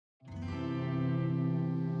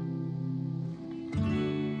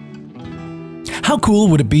How cool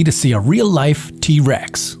would it be to see a real-life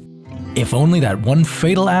T-Rex? If only that one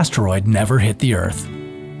fatal asteroid never hit the Earth.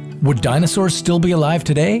 Would dinosaurs still be alive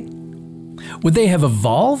today? Would they have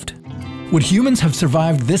evolved? Would humans have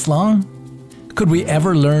survived this long? Could we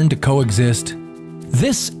ever learn to coexist?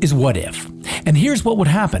 This is What If, and here's what would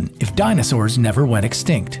happen if dinosaurs never went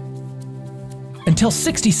extinct. Until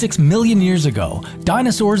 66 million years ago,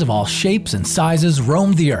 dinosaurs of all shapes and sizes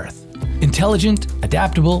roamed the Earth. Intelligent,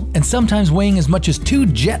 adaptable, and sometimes weighing as much as 2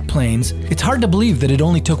 jet planes, it's hard to believe that it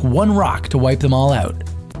only took one rock to wipe them all out.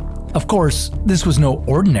 Of course, this was no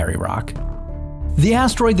ordinary rock. The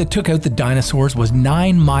asteroid that took out the dinosaurs was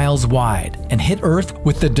 9 miles wide and hit Earth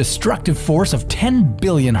with the destructive force of 10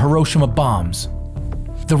 billion Hiroshima bombs.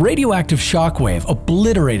 The radioactive shockwave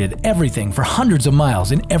obliterated everything for hundreds of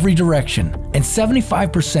miles in every direction, and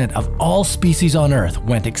 75% of all species on Earth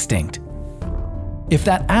went extinct. If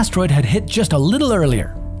that asteroid had hit just a little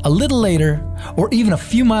earlier, a little later, or even a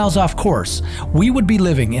few miles off course, we would be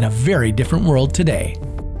living in a very different world today.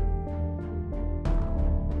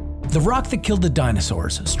 The rock that killed the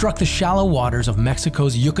dinosaurs struck the shallow waters of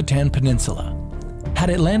Mexico's Yucatan Peninsula. Had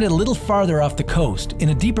it landed a little farther off the coast, in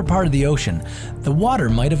a deeper part of the ocean, the water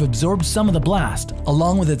might have absorbed some of the blast,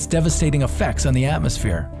 along with its devastating effects on the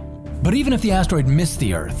atmosphere. But even if the asteroid missed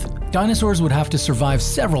the Earth, dinosaurs would have to survive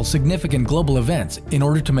several significant global events in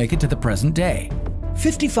order to make it to the present day.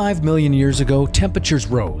 55 million years ago, temperatures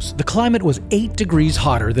rose. The climate was 8 degrees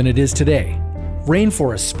hotter than it is today.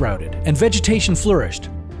 Rainforests sprouted, and vegetation flourished.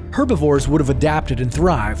 Herbivores would have adapted and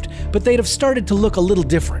thrived, but they'd have started to look a little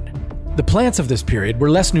different. The plants of this period were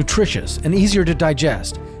less nutritious and easier to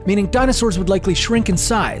digest, meaning dinosaurs would likely shrink in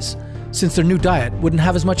size, since their new diet wouldn't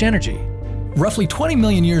have as much energy. Roughly 20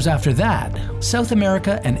 million years after that, South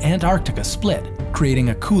America and Antarctica split, creating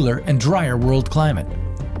a cooler and drier world climate.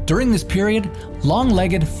 During this period,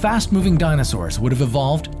 long-legged, fast-moving dinosaurs would have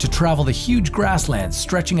evolved to travel the huge grasslands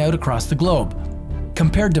stretching out across the globe.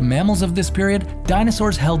 Compared to mammals of this period,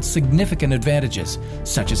 dinosaurs held significant advantages,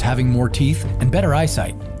 such as having more teeth and better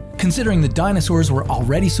eyesight. Considering the dinosaurs were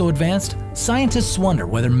already so advanced, scientists wonder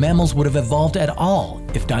whether mammals would have evolved at all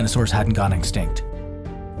if dinosaurs hadn't gone extinct.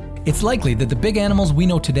 It's likely that the big animals we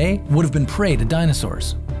know today would have been prey to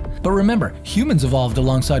dinosaurs. But remember, humans evolved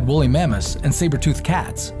alongside woolly mammoths and saber-toothed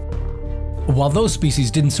cats. While those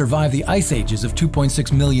species didn't survive the ice ages of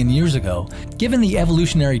 2.6 million years ago, given the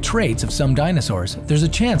evolutionary traits of some dinosaurs, there's a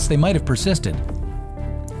chance they might have persisted.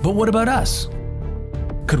 But what about us?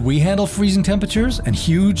 Could we handle freezing temperatures and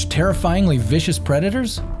huge, terrifyingly vicious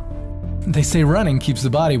predators? They say running keeps the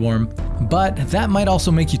body warm, but that might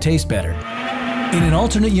also make you taste better. In an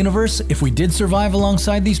alternate universe, if we did survive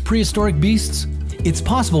alongside these prehistoric beasts, it's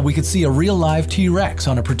possible we could see a real live T-Rex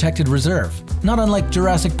on a protected reserve, not unlike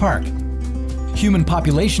Jurassic Park. Human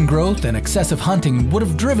population growth and excessive hunting would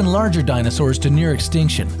have driven larger dinosaurs to near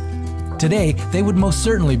extinction. Today, they would most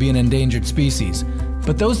certainly be an endangered species,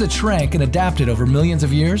 but those that shrank and adapted over millions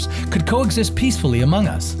of years could coexist peacefully among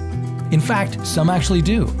us. In fact, some actually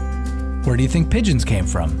do. Where do you think pigeons came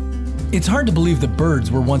from? It's hard to believe that birds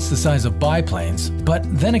were once the size of biplanes, but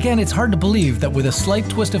then again it's hard to believe that with a slight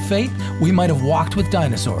twist of fate, we might have walked with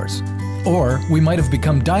dinosaurs. Or we might have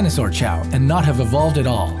become dinosaur chow and not have evolved at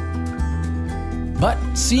all. But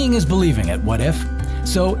seeing is believing at What If.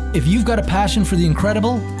 So if you've got a passion for the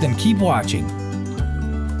incredible, then keep watching.